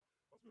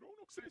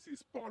Es sind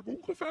ein paar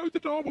Wolkenfelder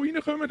da, die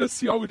reinkommen. Das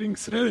sind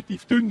allerdings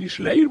relativ dünne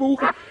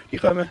Schleierwulchen. Die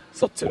kommen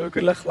so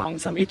zögerlich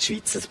langsam in die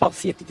Schweiz. Das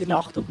passiert in der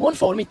Nacht und morgen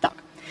Vormittag.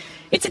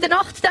 Jetzt in der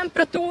Nacht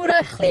Temperaturen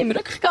ein bisschen im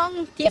Rückgang.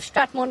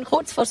 Tiefstwert morgen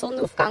kurz vor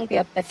Sonnenaufgang bei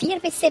etwa 4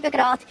 bis 7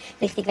 Grad.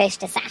 Richtung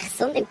Westen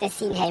 6 und im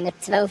Tessin haben wir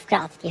 12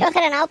 Grad. Die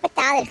höheren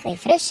Alpentäler ein bisschen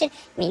frischer,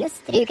 minus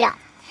 3 Grad.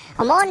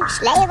 Und morgen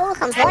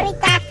Schleierwulche am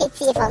Vormittag, die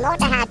ziehen von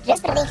Norden her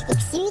drüber Richtung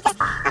Süden.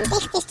 Am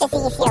dichtesten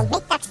sind sie um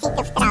Mittagszeit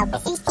auf der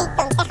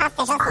Alpen-Südseite und dann kann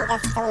es schon sein,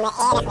 dass die Sonne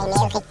eher ein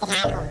bisschen milchig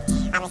daherkommt.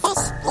 Aber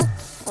sonst bleibt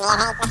es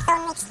mehrheitlich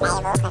sonnig,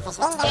 Schleierwulchen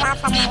verschwinden im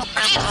Laufe des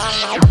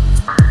Nachmittags.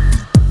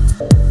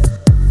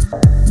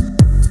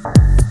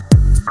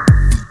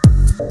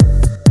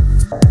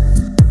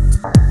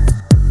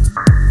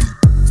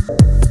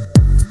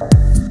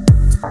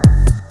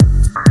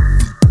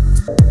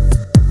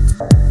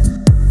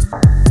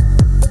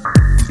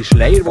 Die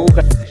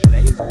Schleierwulche.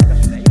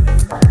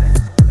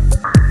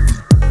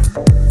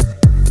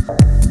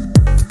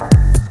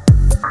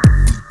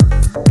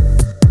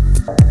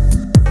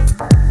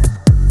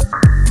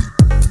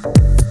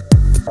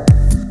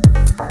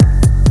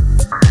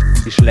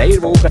 Die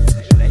Schleierwulche.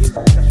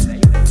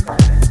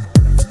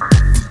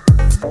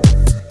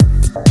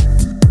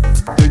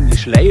 Dünne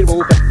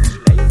Schleierwulche.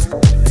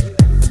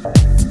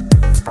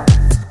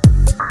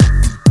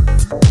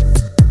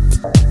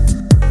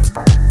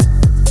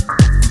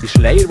 Die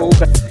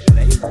Schleierwulche.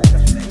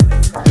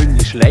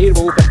 Dünne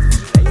Schleierwulche.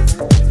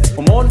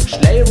 Und morgen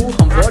Schleierwulche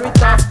am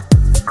Vormittag.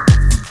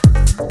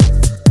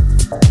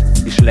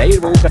 Die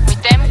Schleierwulche. Mit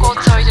dem geht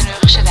es auch in den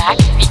nächsten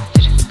Tagen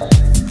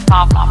weiter.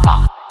 Bla bla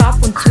bla. Ab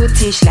und zu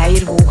ziehen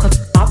Schleierwulchen.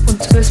 Ab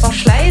und zu was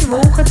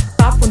Schleierwulchen.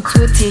 Ab und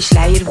zu ziehen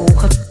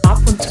Schleierwulchen. Ab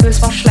und zu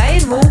was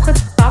Schleierwulchen.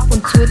 Ab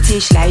und zu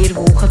ziehen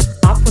Schleierwulchen.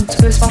 Ab und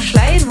zu was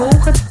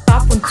Schleierwulchen.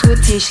 Ab und zu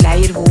ziehen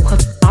Schleierwulchen.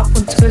 Ab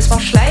und zu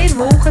was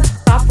Schleierwulchen.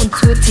 Ab und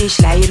zu ziehen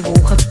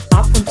Schleierwulchen.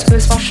 Ab und zu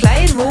was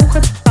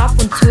Schleierwulchen. Ab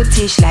und zu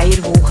ziehen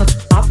Schleierwulchen.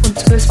 Ab und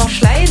zu was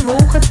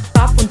Schleierwulchen.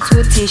 Ab und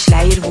zu ziehen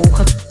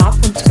Schleierwulchen. Ab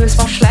und zu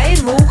was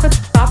Schleierwulchen.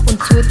 Ab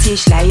und zu ziehen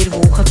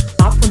Schleierwulchen.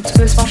 Ab und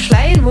zu was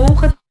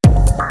Schleierwulchen.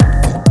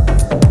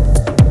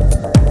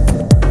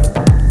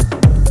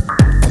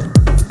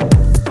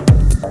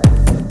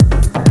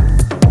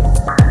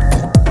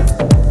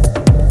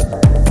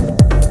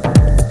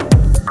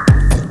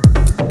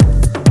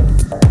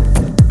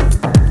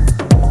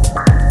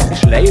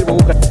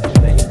 Schleierwulche.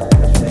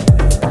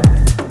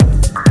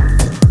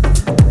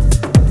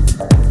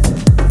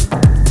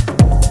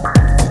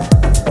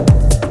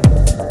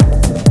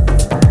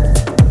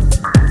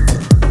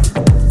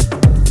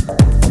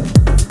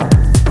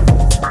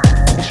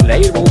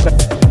 Schleierwulche.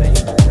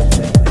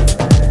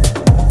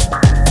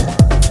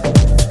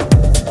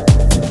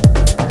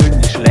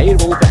 Dünne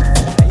Schleierwulche.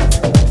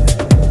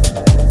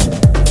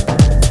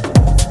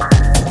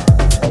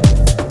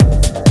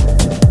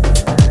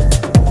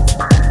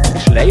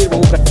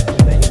 Schleierwulche.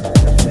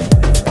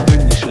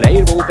 Dünne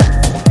Schleierwulche.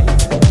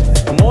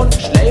 Und morgen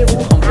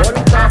Schleierwulche am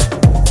Vormittag.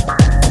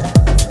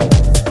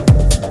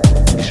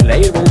 Die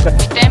Schleierwulche.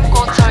 Mit dem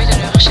geht es auch in den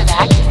nächsten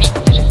Tagen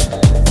weiter.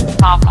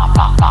 Bla bla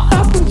bla bla.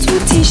 Ab und zu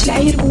ziehen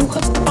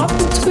Schleierwulchen. Ab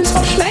und zu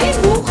was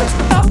Schleierwulchen.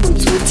 Ab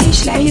und zu ziehen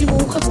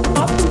Schleierwulchen.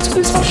 Ab und zu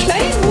was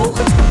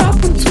Schleierwulchen. Ab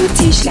und zu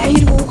ziehen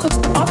Schleierwulchen.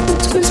 Ab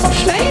und zu was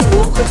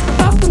Schleierwulchen.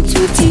 Ab und zu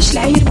ziehen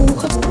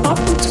Schleierwulchen. Ab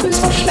und zu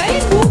was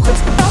Schleierwulchen.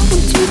 Ab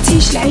und zu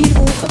ziehen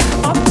Schleierwulchen.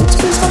 Ab und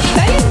zu was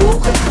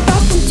Schleierwulchen.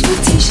 Ab und zu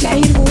ziehen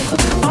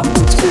Schleierwulchen. Ab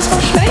und zu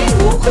was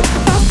Schleierwulchen.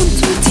 Ab und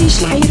zu ziehen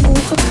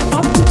Schleierwulchen.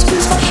 Ab und zu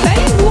was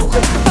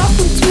Schleierwulchen. Ab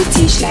und zu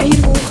ziehen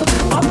Schleierwulchen.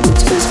 Ab und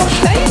zu was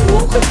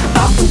Schleierwulchen.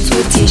 Ab und zu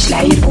ziehen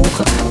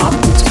Schleierwulchen. Ab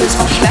und zu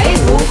was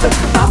Schleierwulchen.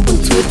 Ab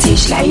und zu ziehen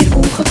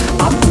Schleierwulchen.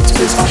 Ab und zu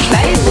was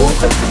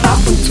Schleierwulchen. Ab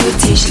und zu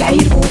ziehen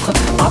Schleierwulchen.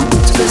 Ab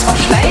und zu was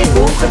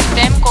Schleierwulchen.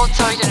 Mit dem geht es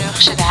auch in den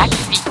nächsten Tagen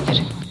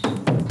weiter.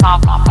 Bla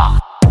bla bla.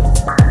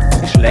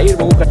 Die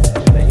Schleierwulche.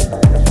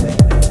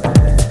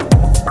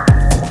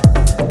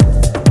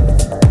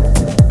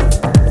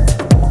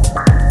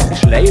 Die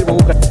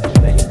Schleierwulche.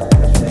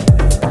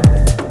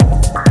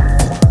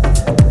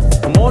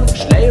 Und morgen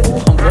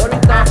Schleierwulche am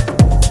Vormittag.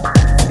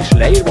 Die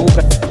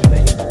Schleierwulche.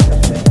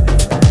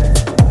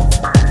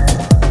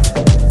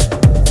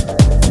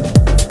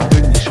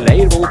 Dünne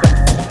Schleierwulche.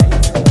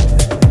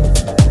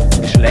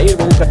 Die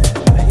Schleierwulche.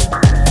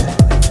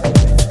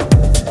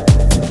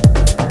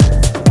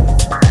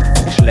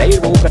 Die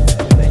Schleierwulche.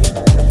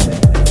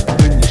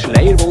 Dünne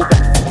Schleierwulche.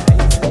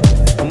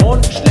 Und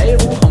morgen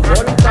Schleierwulche am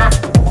Vormittag.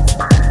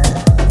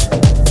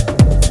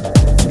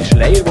 Die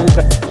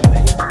Schleierwulche.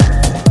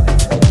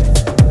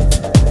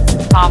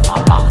 Bla bla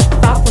bla.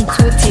 Ab und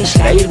zu ziehen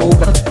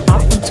Schleierwulchen.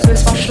 Ab und zu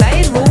was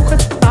Schleierwulchen.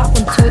 Ab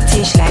und zu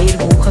ziehen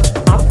Schleierwulchen.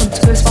 Ab und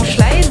zu was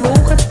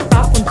Schleierwulchen.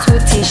 Ab und zu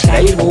ziehen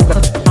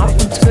Schleierwulchen. Ab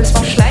und zu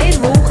was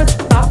Schleierwulchen.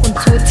 Ab und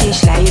zu ziehen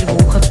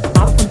Schleierwulchen.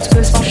 Ab und zu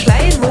was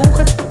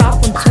Schleierwulchen. Ab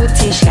und zu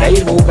ziehen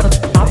Schleierwulchen.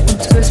 Ab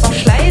und zu was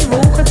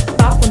Schleierwulchen.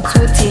 Ab und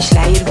zu ziehen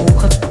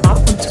Schleierwulchen. Ab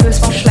und zu was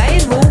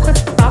Schleierwulchen.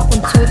 Ab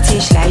und zu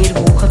ziehen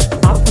Schleierwulchen.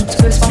 Ab und zu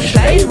was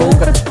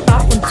Schleierwulchen.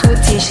 Ab und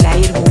zu ziehen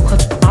Schleierwulche.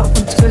 Ab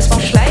und zu ein paar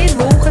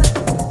Schleierwulche.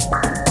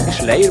 Die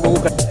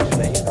Schleierwulche.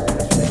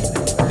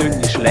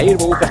 Dünne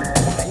Schleierwulche.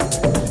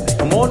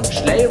 Am Morgen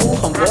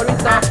Schleierwulche am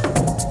Vormittag.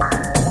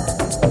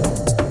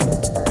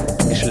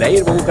 Die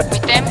Schleierwulche.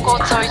 Mit dem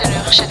geht es auch in den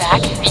nächsten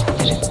Tagen weiter.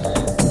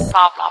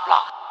 Bla bla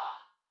bla.